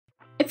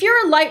If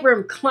you're a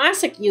Lightroom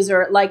Classic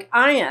user like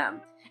I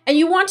am, and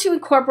you want to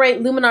incorporate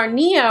Luminar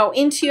Neo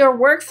into your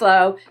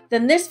workflow,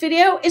 then this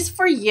video is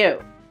for you.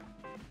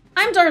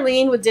 I'm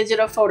Darlene with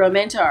Digital Photo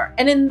Mentor,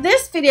 and in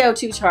this video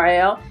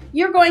tutorial,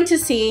 you're going to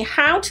see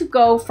how to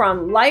go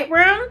from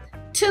Lightroom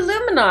to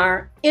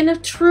Luminar in a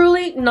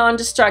truly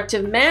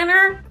non-destructive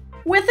manner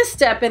with a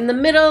step in the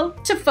middle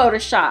to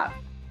Photoshop.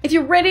 If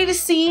you're ready to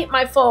see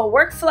my full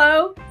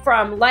workflow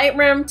from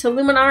Lightroom to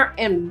Luminar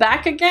and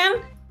back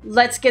again,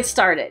 let's get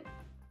started.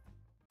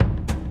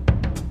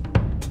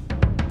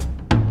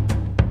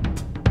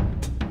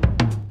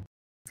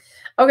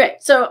 Okay,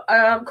 so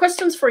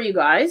questions for you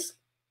guys.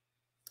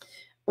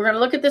 We're going to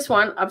look at this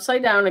one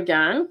upside down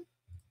again.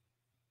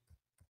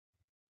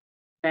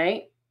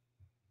 Okay,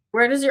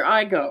 where does your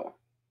eye go?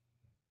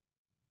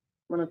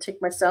 I'm going to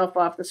take myself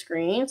off the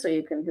screen so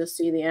you can just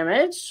see the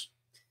image.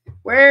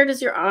 Where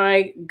does your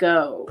eye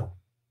go?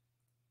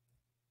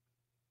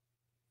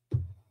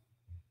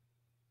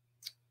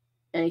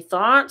 Any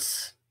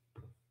thoughts?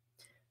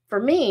 For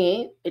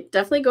me, it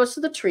definitely goes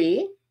to the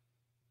tree.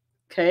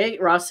 Okay,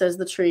 Ross says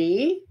the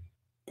tree.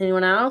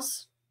 Anyone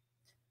else?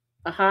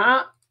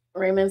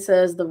 Raymond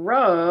says the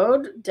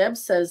road. Deb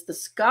says the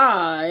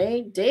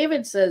sky.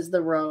 David says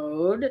the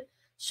road.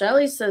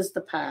 Shelly says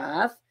the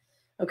path.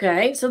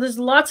 Okay, so there's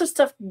lots of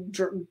stuff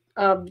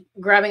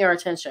grabbing our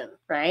attention,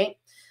 right?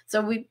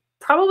 So we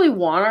probably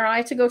want our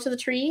eye to go to the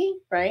tree,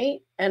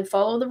 right? And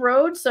follow the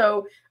road.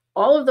 So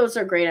all of those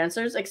are great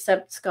answers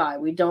except sky.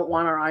 We don't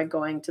want our eye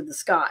going to the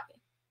sky,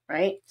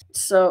 right?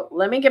 So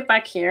let me get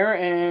back here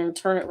and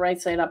turn it right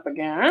side up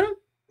again.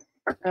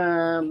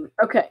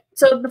 Okay,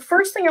 so the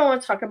first thing I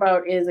want to talk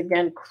about is,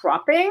 again,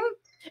 cropping.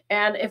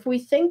 And if we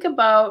think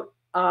about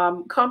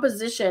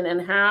composition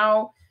and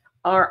how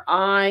our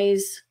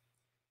eyes,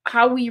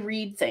 how we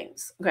read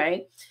things,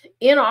 okay?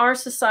 In our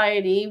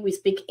society, we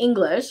speak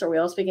English, or we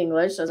all speak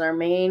English as our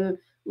main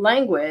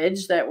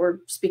language that we're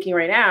speaking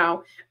right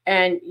now.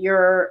 And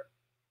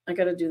I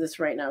got to do this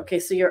right now. Okay,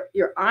 so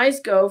your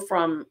eyes go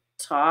from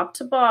top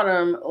to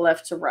bottom,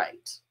 left to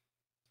right.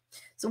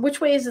 So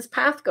which way is this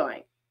path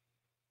going?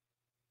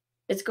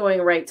 It's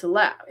going right to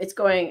left. It's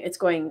going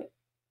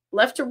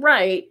left to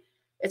right.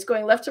 It's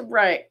going left to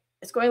right.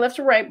 It's going left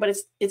to right, but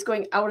it's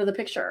going out of the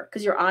picture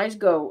because your eyes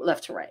go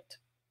left to right.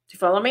 Do you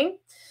follow me?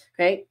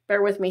 Okay,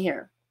 bear with me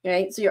here.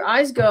 Okay, so your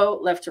eyes go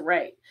left to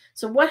right.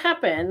 So what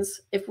happens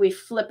if we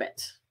flip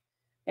it?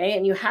 Okay,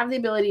 and you have the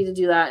ability to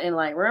do that in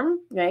Lightroom.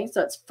 Okay,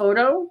 so it's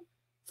photo,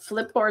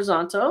 flip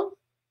horizontal.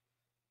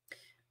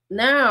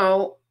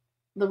 Now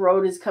the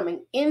road is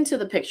coming into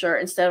the picture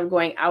instead of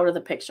going out of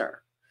the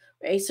picture.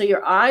 Okay, so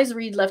your eyes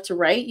read left to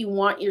right. You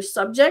want your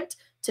subject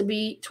to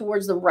be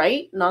towards the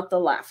right, not the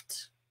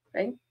left.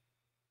 Okay.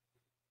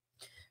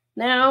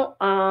 Now,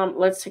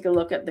 let's take a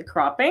look at the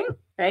cropping.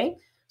 Okay,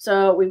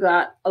 so we've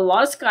got a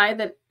lot of sky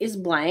that is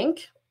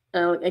blank.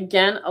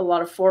 Again, a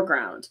lot of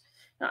foreground.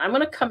 Now, I'm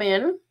going to come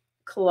in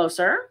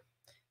closer.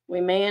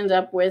 We may end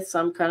up with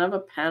some kind of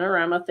a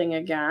panorama thing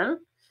again.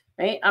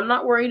 Right? I'm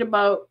not worried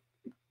about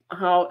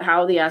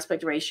how the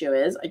aspect ratio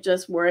is.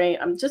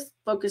 I'm just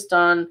focused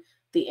on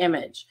the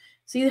image.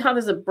 See how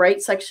there's a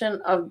bright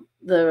section of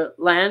the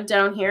land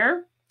down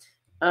here?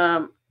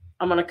 I'm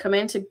going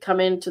to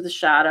come into the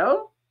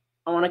shadow.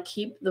 I want to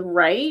keep the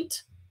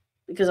right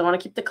because I want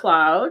to keep the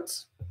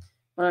clouds.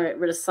 I want to get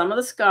rid of some of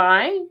the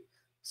sky.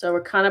 So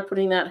we're kind of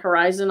putting that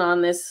horizon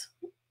on this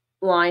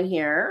line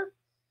here.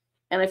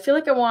 And I feel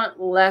like I want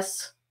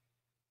less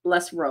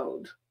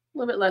road, a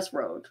little bit less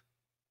road.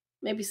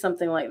 Maybe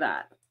something like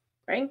that,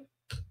 right?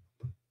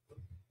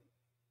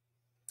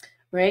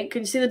 Right?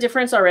 Can you see the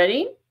difference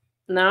already?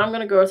 Now I'm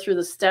going to go through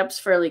the steps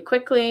fairly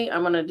quickly.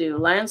 I'm going to do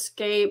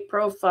landscape,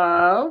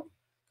 profile,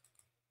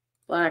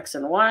 blacks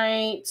and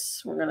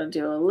whites. We're going to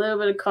do a little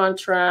bit of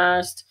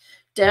contrast.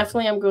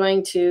 Definitely I'm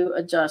going to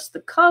adjust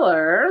the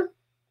color.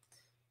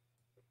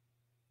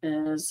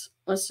 Let's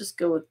just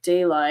go with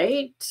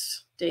daylight,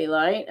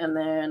 and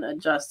then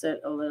adjust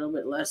it a little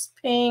bit less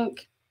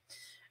pink.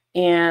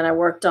 And I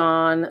worked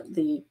on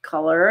the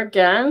color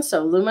again.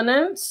 So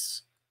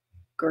luminance,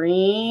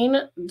 green,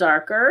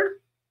 darker.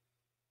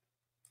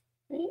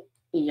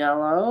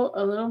 Yellow,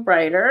 a little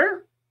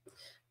brighter.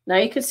 Now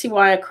you can see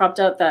why I cropped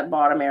out that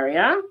bottom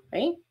area,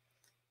 right?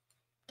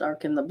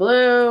 Darken the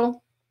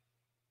blue.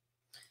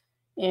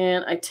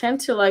 And I tend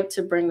to like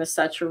to bring the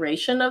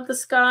saturation of the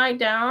sky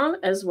down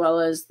as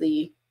well as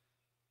the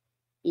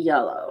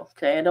yellow.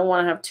 Okay, I don't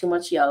want to have too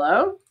much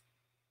yellow.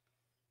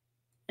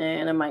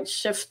 And I might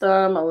shift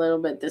them a little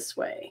bit this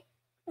way.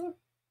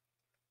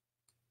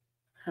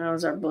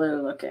 How's our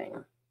blue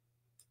looking?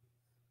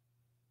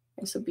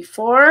 Okay, so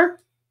before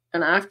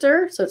and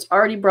after, so it's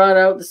already brought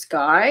out the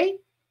sky.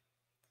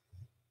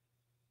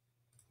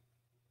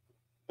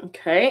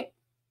 Okay.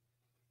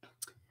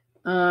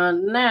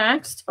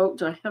 Next,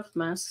 do I have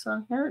masks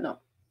on here? No.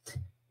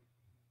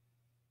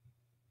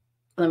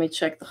 Let me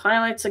check the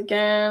highlights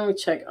again. We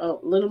check a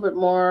little bit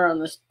more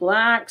on this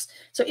blacks.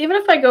 So even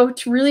if I go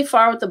really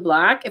far with the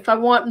black, if I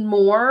want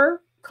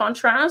more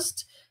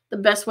contrast, the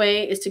best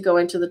way is to go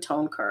into the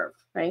tone curve,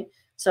 right?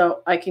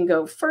 So I can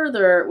go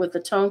further with the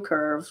tone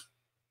curve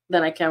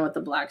than I can with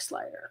the black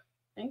slider.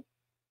 Okay?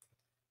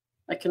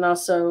 I can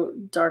also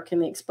darken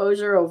the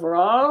exposure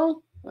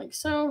overall, like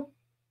so.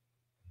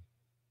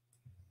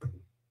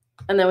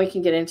 And then we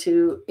can get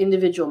into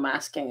individual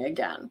masking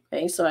again.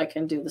 Okay, so I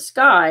can do the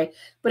sky,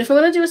 but if I'm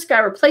going to do a sky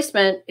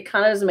replacement, it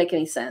kind of doesn't make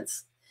any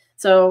sense.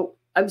 So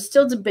I'm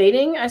still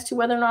debating as to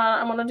whether or not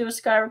I'm going to do a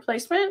sky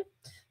replacement.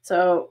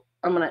 So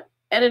I'm going to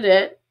edit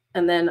it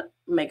and then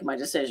make my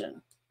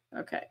decision.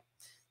 Okay,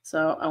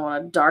 so I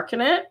want to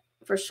darken it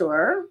for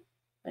sure,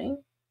 okay,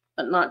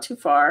 but not too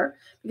far,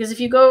 because if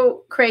you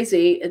go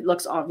crazy, it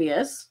looks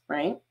obvious,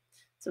 right?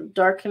 So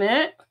darken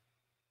it.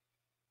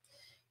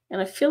 And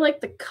I feel like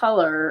the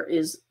color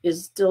is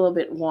still a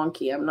bit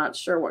wonky. I'm not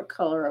sure what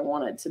color I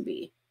want it to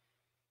be.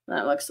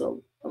 That looks a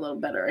little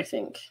better, I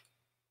think.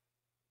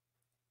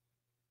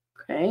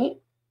 Okay.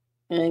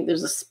 I think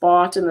there's a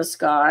spot in the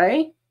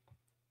sky.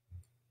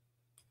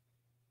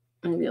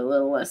 Maybe a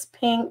little less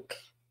pink.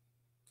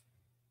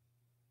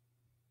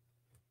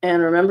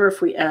 And remember,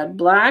 if we add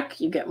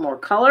black, you get more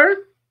color.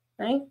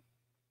 Okay.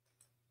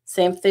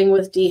 Same thing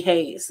with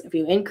dehaze. If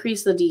you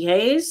increase the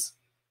dehaze,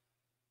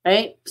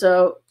 right?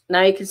 So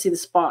now you can see the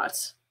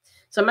spots.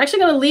 So I'm actually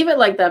going to leave it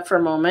like that for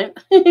a moment,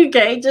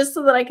 okay, just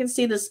so that I can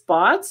see the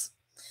spots.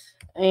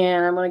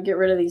 And I'm going to get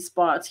rid of these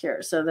spots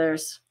here. So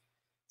there's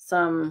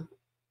some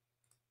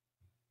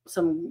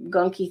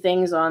gunky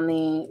things on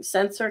the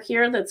sensor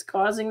here that's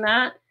causing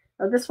that.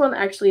 Now, this one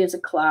actually is a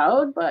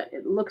cloud, but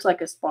it looks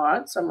like a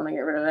spot, so I'm going to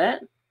get rid of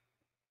it,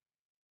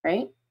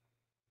 right?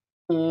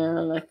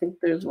 And I think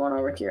there's one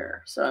over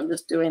here. So I'm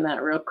just doing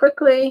that real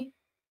quickly.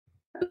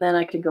 And then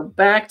I could go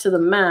back to the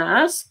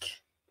mask.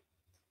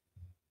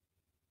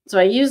 So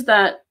I used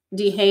that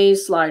dehaze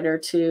slider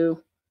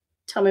to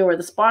tell me where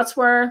the spots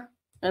were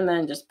and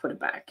then just put it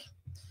back,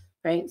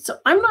 right? So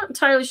I'm not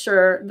entirely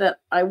sure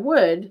that I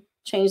would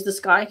change the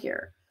sky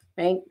here,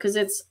 right? Because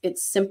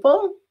it's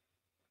simple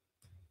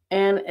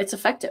and it's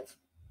effective,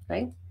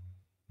 right?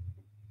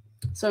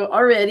 So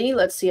already,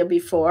 let's see a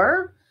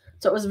before.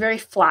 So it was very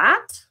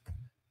flat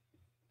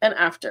and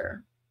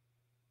after,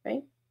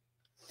 right?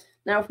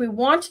 Now, if we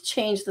want to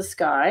change the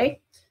sky,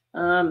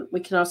 we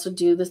can also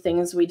do the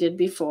things we did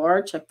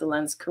before, check the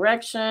lens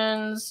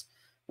corrections,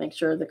 make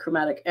sure the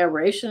chromatic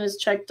aberration is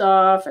checked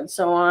off, and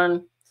so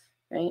on,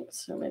 right?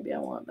 So maybe I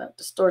want that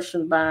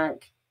distortion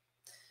back.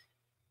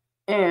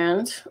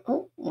 And,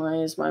 oh, why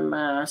is my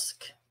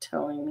mask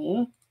telling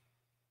me?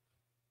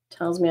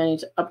 Tells me I need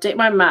to update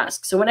my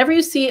mask. So whenever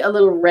you see a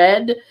little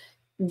red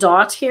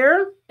dot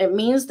here, it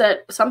means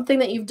that something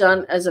that you've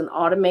done as an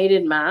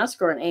automated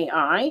mask or an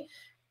AI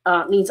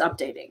needs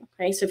updating.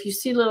 Okay, so if you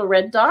see a little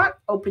red dot,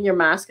 open your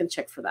mask and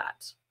check for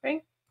that.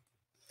 Okay.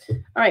 All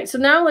right, so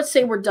now let's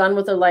say we're done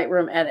with the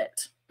Lightroom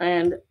edit.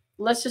 And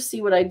let's just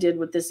see what I did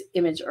with this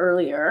image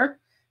earlier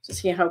to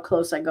see how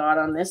close I got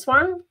on this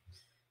one.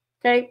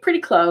 Okay, pretty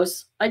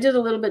close. I did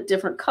a little bit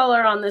different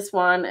color on this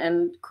one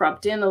and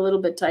cropped in a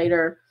little bit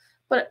tighter,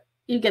 but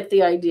you get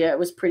the idea. It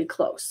was pretty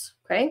close.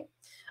 Okay,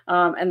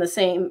 and the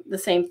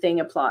same thing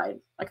applied.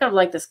 I kind of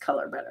like this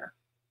color better.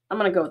 I'm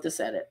going to go with this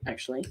edit,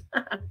 actually.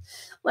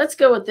 Let's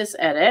go with this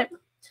edit,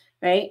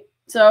 right?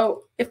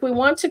 So if we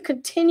want to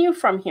continue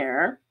from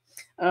here,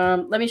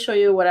 let me show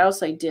you what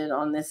else I did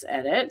on this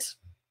edit.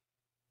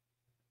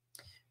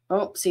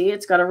 Oh, see,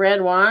 it's got a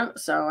red one,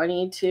 so I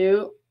need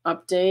to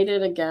update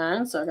it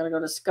again. So I'm going to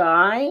go to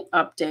Sky,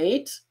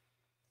 Update.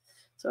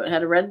 So it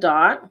had a red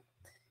dot.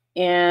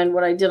 And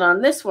what I did on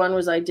this one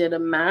was I did a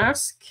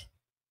mask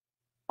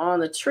on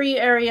the tree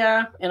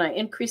area, and I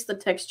increased the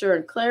texture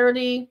and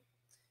clarity.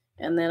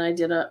 And then I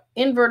did an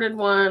inverted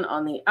one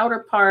on the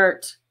outer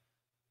part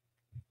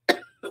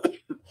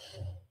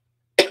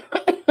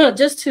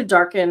just to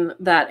darken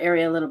that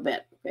area a little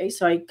bit. Okay,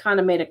 so I kind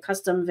of made a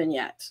custom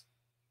vignette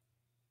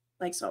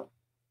like so.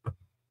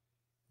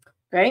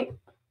 Right?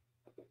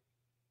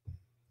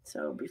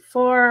 So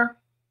before,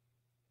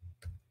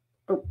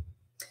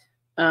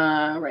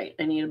 right,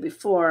 I need a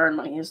before in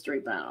my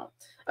history panel.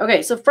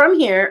 Okay, so from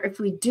here, if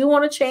we do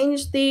want to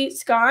change the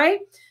sky,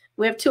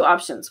 we have two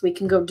options. We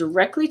can go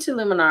directly to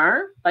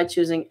Luminar by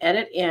choosing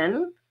Edit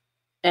In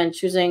and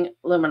choosing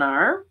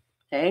Luminar,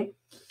 okay?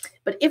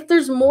 But if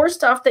there's more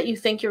stuff that you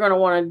think you're going to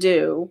want to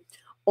do,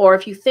 or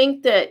if you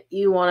think that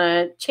you want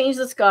to change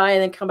the sky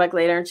and then come back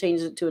later and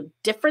change it to a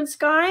different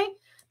sky,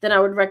 then I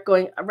would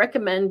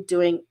recommend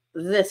doing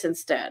this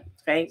instead,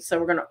 okay? So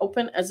we're going to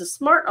open as a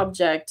smart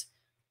object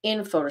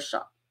in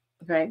Photoshop,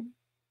 okay?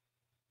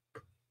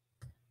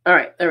 All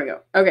right, there we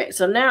go. Okay,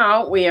 so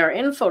now we are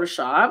in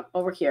Photoshop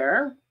over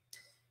here.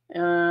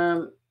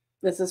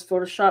 This is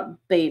Photoshop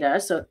beta,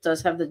 so it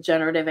does have the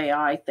generative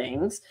AI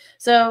things.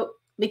 So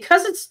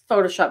because it's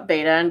Photoshop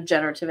beta and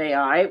generative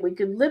AI, we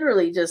could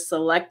literally just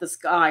select the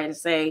sky and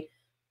say,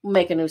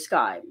 make a new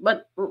sky.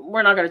 But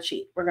we're not going to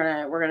cheat. We're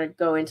gonna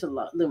go into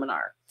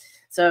Luminar.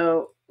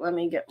 So let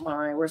me get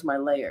where's my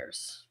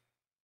layers?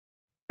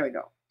 There we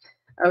go.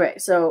 Okay,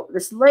 so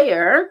this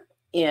layer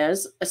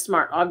is a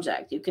smart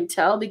object. You can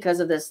tell because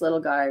of this little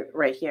guy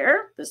right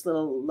here, this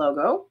little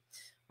logo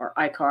or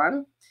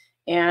icon.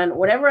 And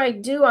whatever I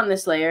do on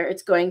this layer,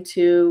 it's going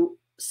to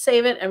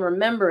save it and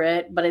remember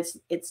it, but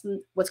it's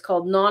what's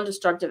called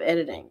non-destructive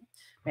editing.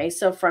 Okay,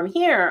 so from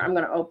here, I'm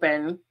going to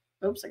open,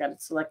 oops, I got to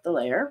select the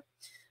layer.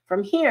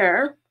 From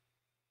here,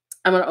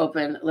 I'm going to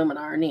open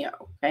Luminar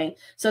Neo. Okay,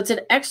 so it's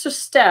an extra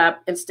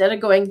step. Instead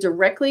of going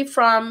directly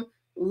from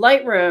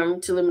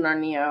Lightroom to Luminar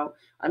Neo,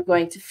 I'm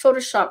going to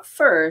Photoshop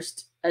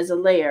first as a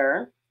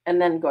layer and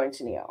then going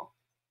to Neo.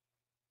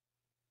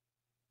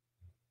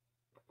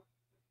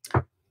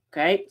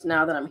 Okay, so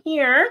now that I'm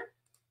here,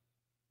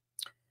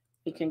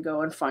 we can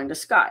go and find a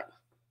sky.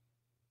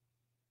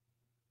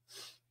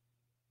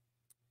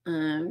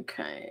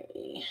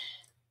 Okay.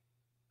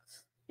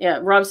 Yeah,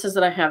 Rob says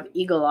that I have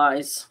eagle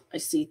eyes. I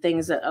see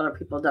things that other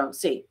people don't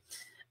see.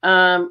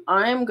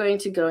 I'm going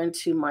to go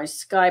into my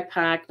sky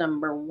pack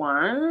number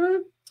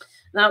 1.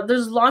 Now,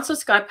 there's lots of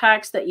sky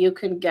packs that you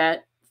can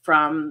get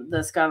from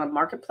the Skyline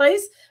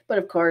Marketplace, but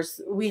of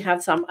course, we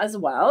have some as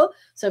well.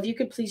 So if you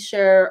could please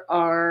share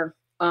our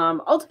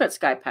ultimate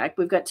sky pack.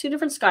 We've got 2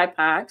 different sky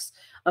packs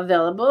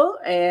available,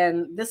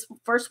 and this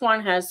first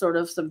one has sort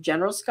of some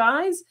general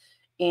skies,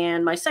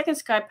 and my second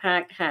sky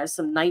pack has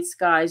some night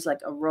skies like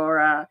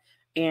aurora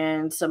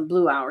and some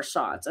blue hour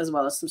shots, as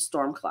well as some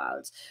storm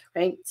clouds,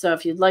 right? So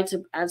if you'd like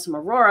to add some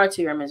aurora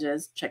to your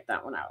images, check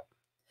that one out.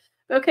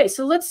 Okay,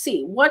 so let's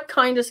see, what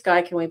kind of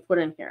sky can we put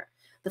in here?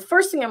 The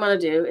first thing I'm going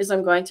to do is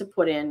I'm going to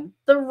put in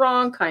the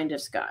wrong kind of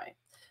sky.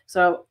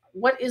 So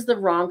what is the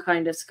wrong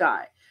kind of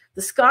sky?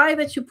 The sky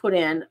that you put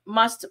in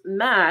must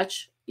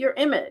match your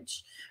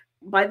image.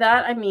 By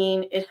that, I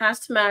mean it has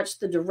to match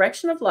the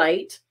direction of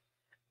light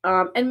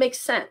and make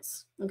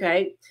sense,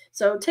 okay?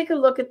 So take a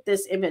look at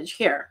this image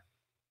here.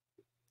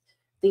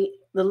 The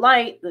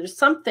light, there's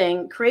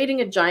something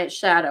creating a giant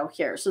shadow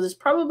here. So there's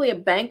probably a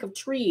bank of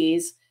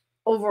trees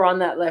over on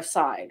that left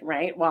side,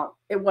 right? Well,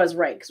 it was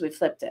right because we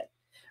flipped it,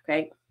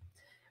 okay?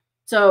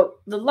 So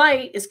the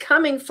light is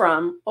coming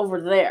from over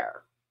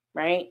there,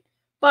 right?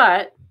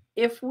 But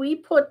if we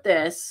put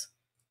this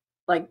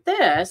like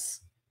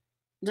this,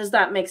 does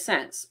that make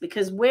sense?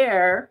 Because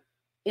where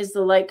is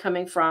the light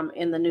coming from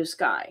in the new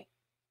sky?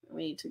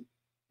 We need to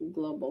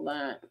global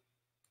that.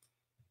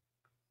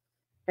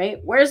 Right?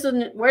 Where's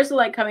the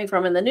light coming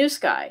from in the new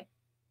sky?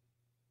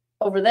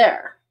 Over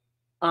there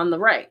on the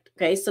right.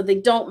 Okay, so they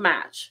don't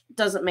match. It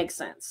doesn't make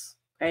sense.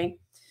 Okay.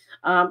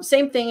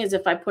 Same thing as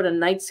if I put a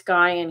night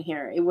sky in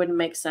here, it wouldn't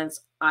make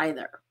sense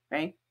either.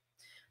 Okay.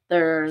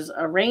 There's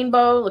a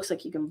rainbow. Looks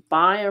like you can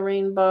buy a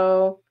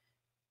rainbow.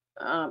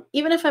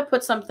 Even if I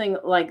put something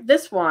like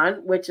this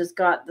one, which has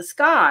got the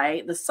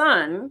sky, the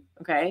sun,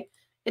 okay,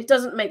 it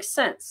doesn't make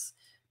sense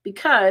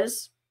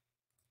because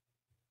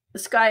the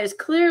sky is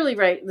clearly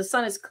right. The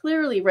sun is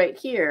clearly right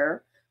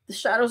here. The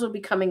shadows will be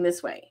coming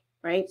this way,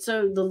 right?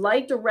 So the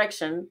light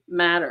direction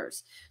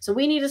matters. So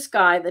we need a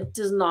sky that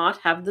does not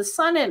have the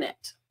sun in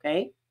it,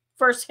 okay?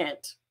 First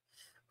hint.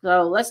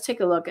 So let's take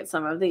a look at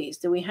some of these.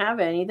 Do we have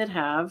any that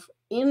have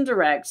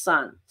indirect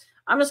sun?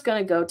 I'm just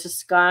going to go to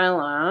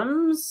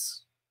Skylums,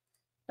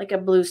 like a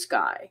blue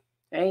sky.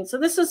 Okay, so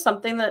this is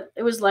something that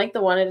it was like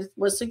the one it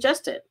was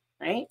suggested,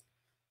 right?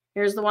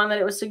 Here's the one that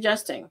it was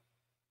suggesting,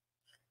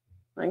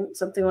 right?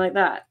 Something like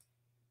that.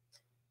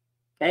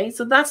 Okay,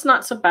 so that's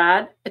not so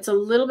bad. It's a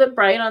little bit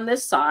bright on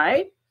this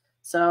side.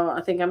 So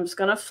I think I'm just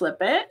going to flip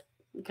it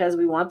because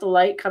we want the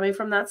light coming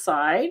from that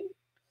side,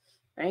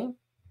 right?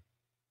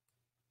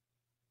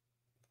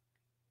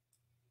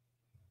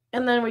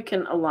 And then we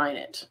can align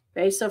it.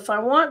 Okay, so if I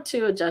want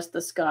to adjust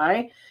the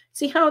sky,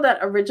 see how that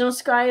original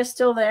sky is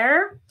still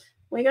there?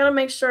 We got to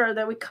make sure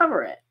that we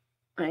cover it.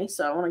 Okay,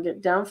 so I want to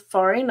get down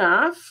far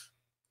enough.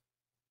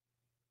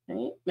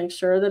 Okay, make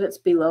sure that it's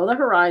below the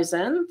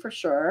horizon for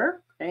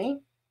sure. Okay.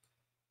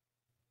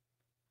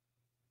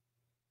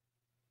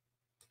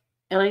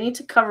 And I need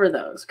to cover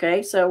those.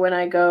 Okay, so when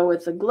I go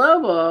with the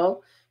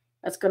global,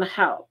 that's going to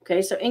help.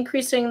 Okay, so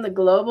increasing the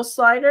global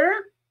slider.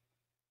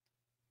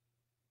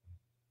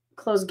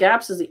 Close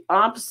gaps is the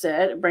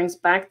opposite. It brings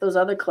back those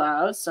other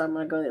clouds. So I'm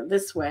going to go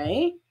this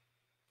way.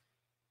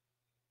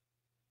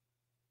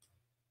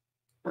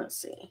 Let's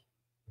see.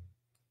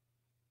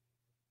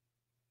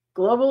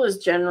 Global is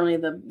generally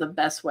the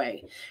best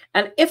way.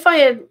 And if I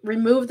had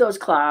removed those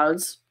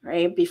clouds,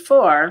 right,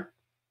 before,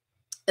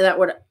 that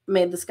would have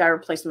made the sky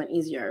replacement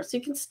easier. So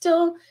you can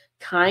still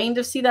kind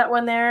of see that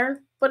one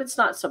there, but it's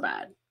not so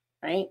bad,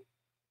 right?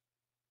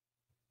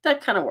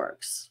 That kind of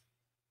works,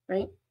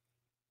 right?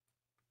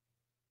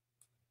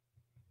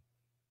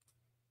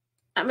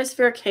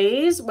 Atmospheric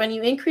haze, when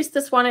you increase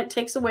this one, it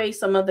takes away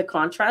some of the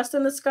contrast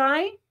in the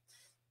sky,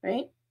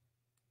 right?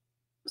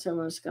 So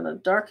I'm just going to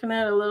darken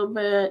it a little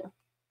bit.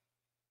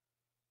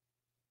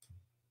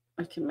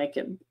 I can make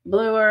it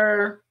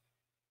bluer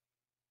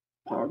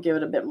or give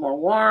it a bit more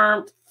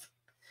warmth.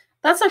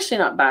 That's actually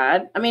not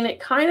bad. I mean, it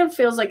kind of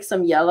feels like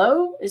some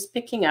yellow is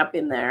picking up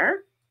in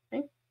there.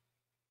 Okay.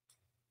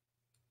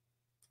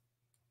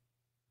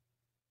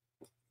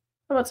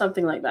 How about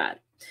something like that?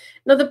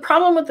 Now, the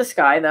problem with the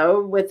sky,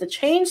 though, with the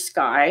change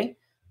sky,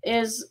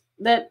 is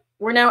that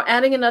we're now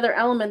adding another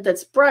element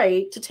that's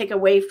bright to take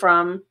away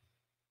from,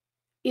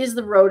 is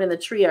the road and the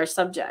tree our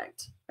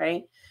subject,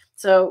 right?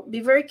 So be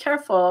very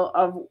careful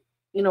of,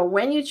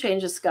 when you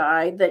change the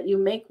sky, that you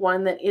make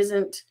one that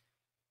isn't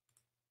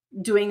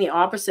doing the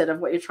opposite of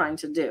what you're trying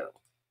to do,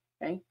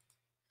 okay?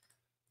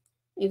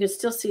 You can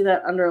still see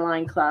that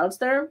underlying clouds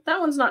there. That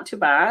one's not too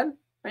bad,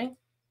 right?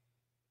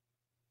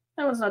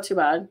 That one's not too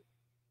bad.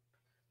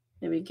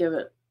 Maybe give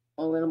it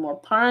a little more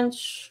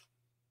punch.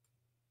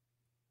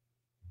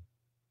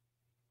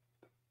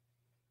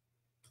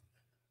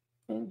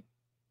 Okay.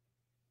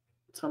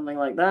 Something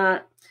like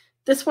that.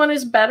 This one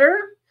is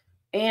better.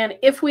 And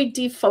if we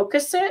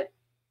defocus it,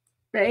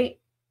 right,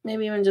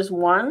 maybe even just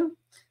one,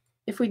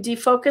 if we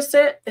defocus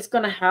it, it's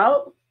going to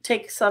help.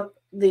 Takes up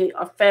the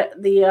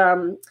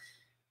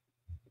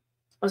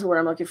what's the word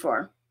I'm looking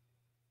for?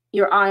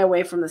 Your eye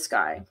away from the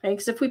sky. Okay?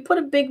 Because if we put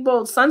a big,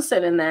 bold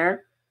sunset in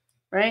there,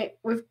 right,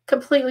 we've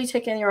completely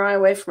taken your eye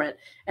away from it.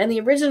 And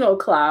the original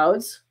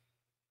clouds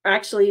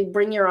actually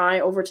bring your eye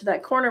over to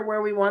that corner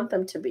where we want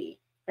them to be,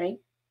 right?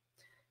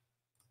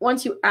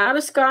 Once you add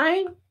a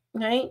sky,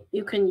 right,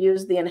 you can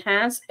use the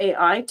Enhance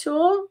AI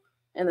tool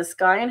and the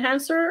Sky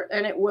Enhancer,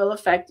 and it will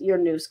affect your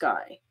new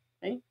sky,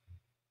 right?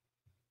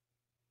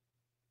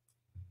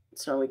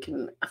 So we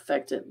can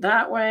affect it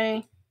that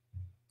way.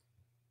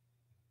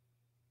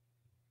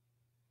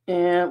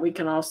 And we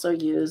can also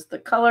use the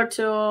color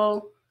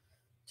tool,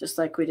 just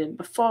like we did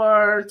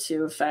before,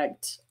 to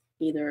affect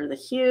either the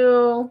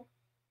hue.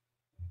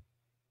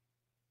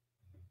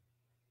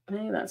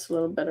 Okay, that's a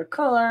little better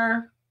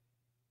color.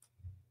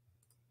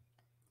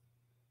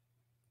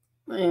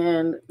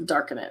 And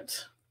darken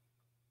it.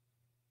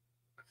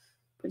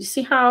 But you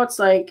see how it's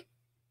like,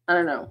 I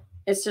don't know.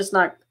 It's just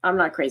not, I'm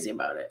not crazy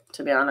about it,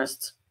 to be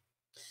honest.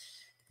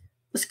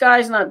 The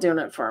sky's not doing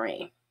it for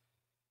me.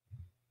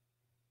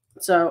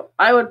 So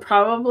I would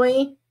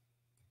probably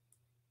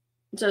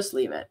just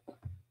leave it.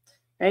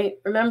 Right?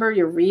 Remember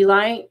your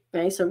relight.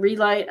 Okay, so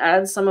relight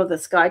adds some of the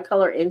sky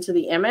color into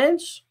the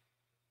image.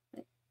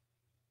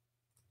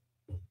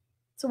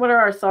 So what are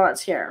our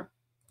thoughts here?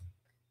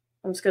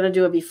 I'm just going to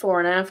do a before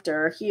and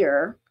after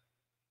here.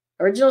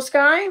 Original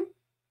sky,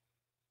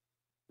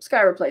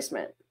 sky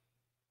replacement.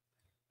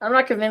 I'm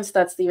not convinced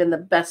that's even the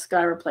best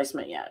sky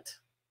replacement yet.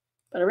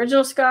 But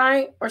original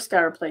sky or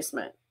sky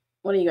replacement?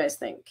 What do you guys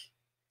think?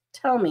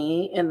 Tell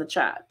me in the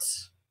chat.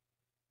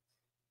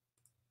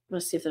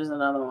 Let's see if there's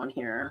another one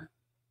here.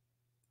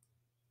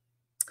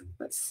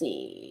 Let's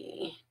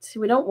see. See,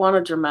 we don't want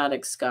a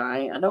dramatic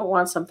sky. I don't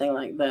want something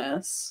like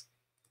this.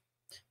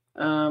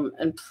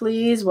 And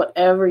please,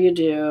 whatever you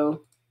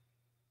do,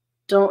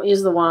 don't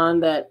use the one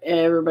that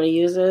everybody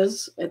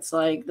uses. It's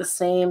like the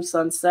same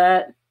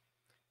sunset.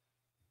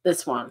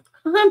 This one.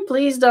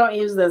 Please don't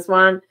use this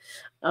one.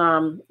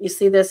 You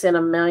see this in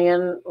a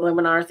million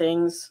Luminar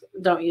things.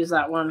 Don't use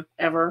that one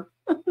ever.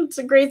 It's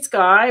a great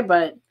sky,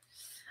 but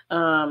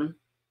I'm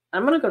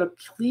going to go to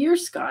clear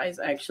skies,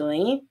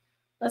 actually.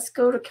 Let's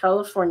go to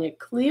California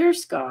clear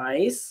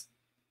skies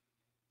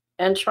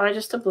and try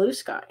just a blue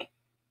sky.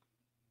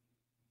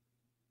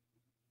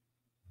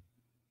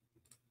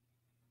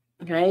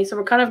 Okay, so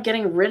we're kind of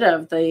getting rid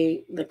of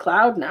the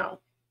cloud now.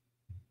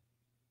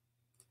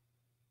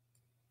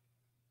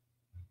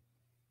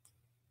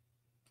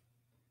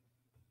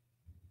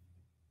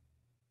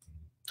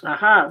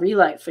 Aha,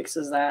 relight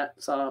fixes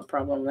that. Saw a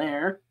problem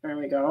there. There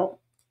we go.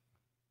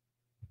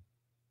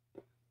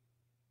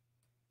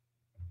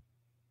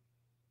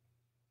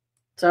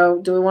 So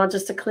do we want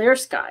just a clear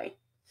sky?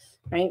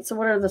 Right, so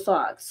what are the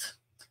thoughts?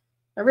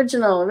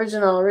 Original,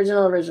 original,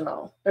 original,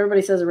 original.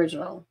 Everybody says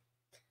original.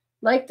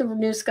 Like the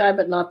new sky,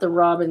 but not the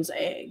robin's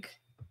egg.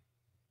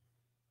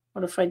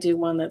 What if I do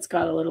one that's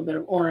got a little bit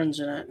of orange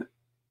in it?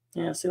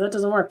 Yeah, see, that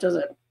doesn't work, does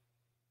it?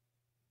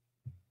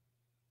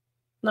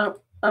 No,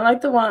 I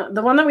like the one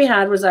that we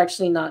had was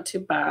actually not too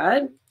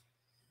bad.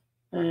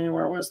 And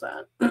where was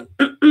that?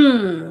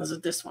 Was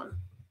it this one?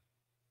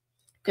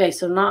 Okay,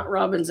 so not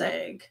robin's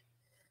egg.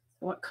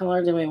 What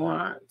color do we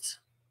want?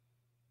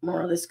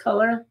 More of this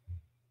color?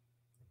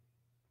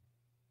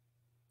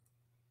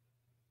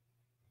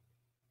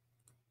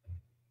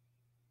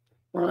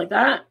 More like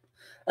that?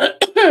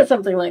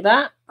 Something like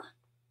that.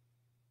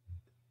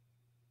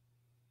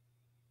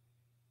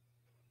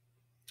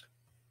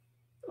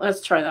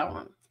 Let's try that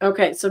one.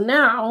 Okay, so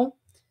now,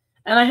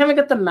 and I haven't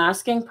got the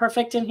masking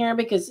perfect in here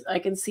because I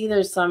can see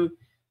there's some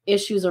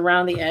issues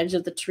around the edge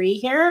of the tree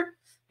here.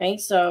 Okay,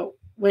 so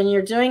when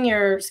you're doing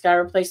your sky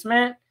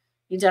replacement,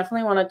 you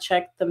definitely want to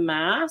check the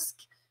mask.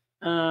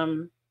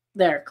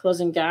 There,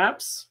 closing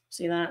gaps.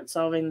 See that?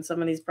 Solving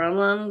some of these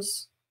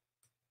problems.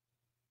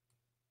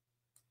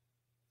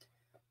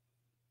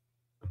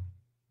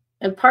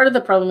 And part of the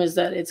problem is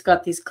that it's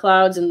got these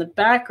clouds in the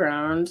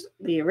background,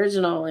 the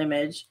original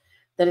image,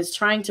 that it's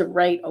trying to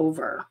write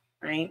over,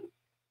 right?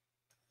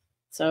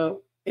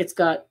 So it's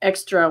got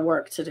extra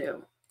work to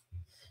do.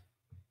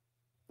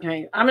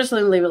 Okay, I'm just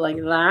going to leave it like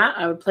that.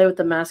 I would play with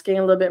the masking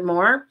a little bit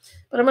more,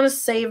 but I'm going to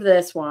save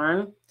this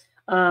one.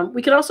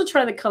 We could also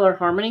try the color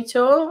harmony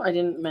tool. I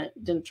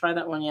didn't try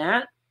that one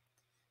yet.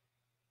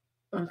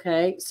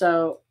 Okay,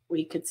 so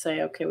we could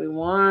say, okay, we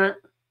want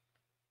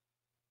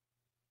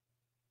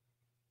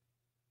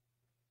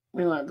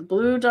the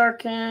blue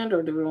darkened,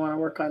 or do we want to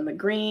work on the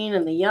green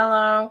and the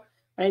yellow?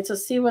 Right, so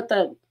see what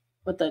that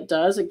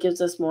does. It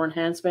gives us more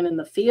enhancement in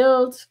the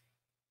field.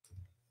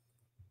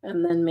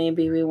 And then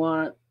maybe we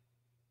want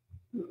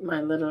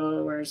my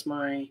little,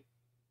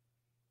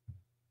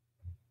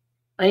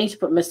 I need to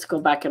put mystical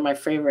back in my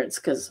favorites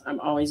because I'm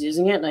always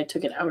using it and I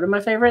took it out of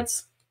my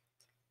favorites.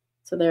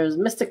 So there's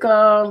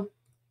mystical.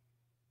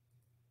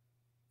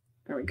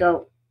 There we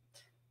go.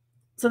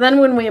 So then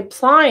when we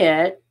apply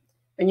it,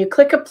 and you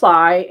click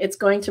apply, it's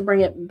going to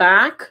bring it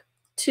back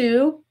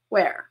to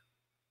where?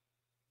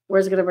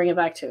 Where's it going to bring it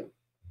back to?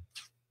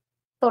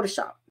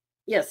 Photoshop.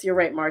 Yes, you're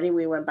right, Marty.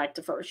 We went back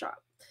to Photoshop.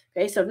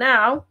 Okay, so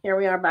now here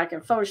we are back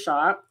in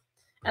Photoshop.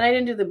 And I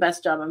didn't do the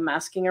best job of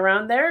masking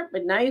around there,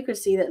 but now you can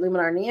see that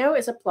Luminar Neo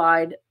is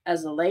applied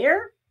as a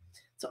layer.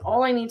 So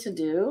all I need to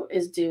do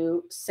is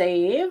do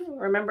save.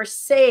 Remember,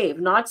 save,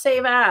 not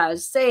save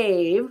as,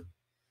 save,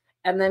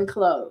 and then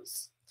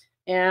close.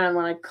 And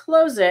when I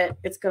close it,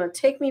 it's going to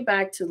take me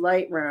back to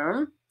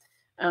Lightroom.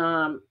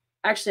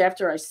 Actually,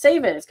 after I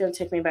save it, it's going to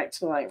take me back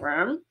to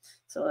Lightroom.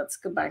 So let's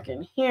go back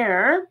in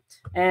here,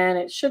 and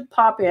it should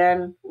pop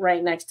in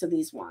right next to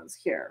these ones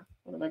here.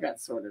 What have I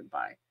got sorted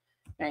by?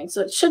 Okay,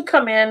 so it should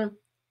come in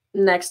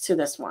next to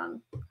this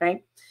one.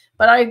 Okay,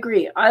 but I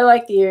agree. I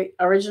like the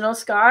original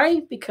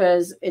sky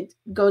because it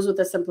goes with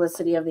the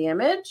simplicity of the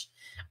image.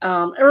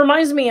 It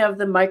reminds me of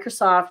the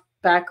Microsoft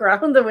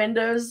background, the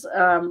Windows,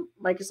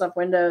 Microsoft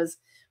Windows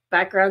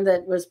background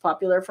that was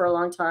popular for a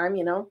long time,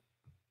 you know.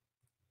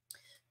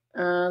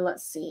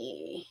 Let's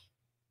see.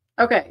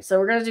 Okay, so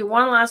we're going to do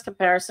one last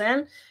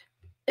comparison.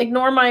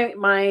 Ignore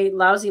my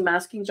lousy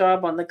masking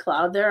job on the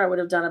cloud there. I would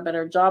have done a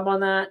better job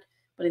on that.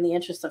 But in the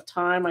interest of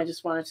time, I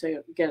just wanted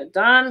to get it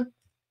done.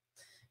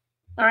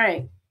 All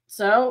right,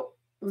 so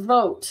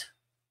vote.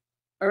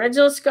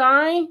 Original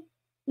sky,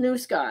 new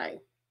sky.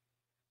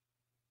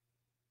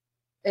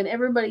 And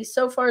everybody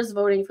so far is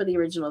voting for the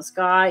original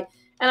sky,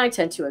 and I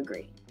tend to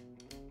agree.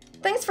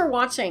 Thanks for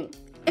watching.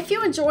 If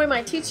you enjoy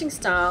my teaching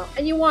style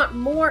and you want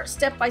more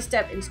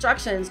step-by-step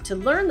instructions to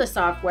learn the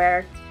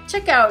software,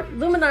 check out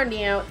Luminar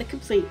Neo, the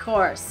complete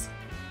course.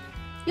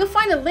 You'll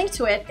find a link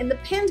to it in the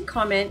pinned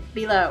comment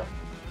below.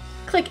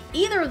 Click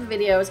either of the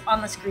videos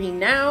on the screen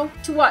now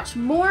to watch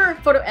more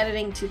photo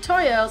editing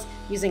tutorials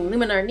using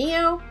Luminar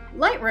Neo,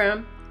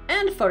 Lightroom,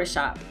 and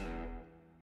Photoshop.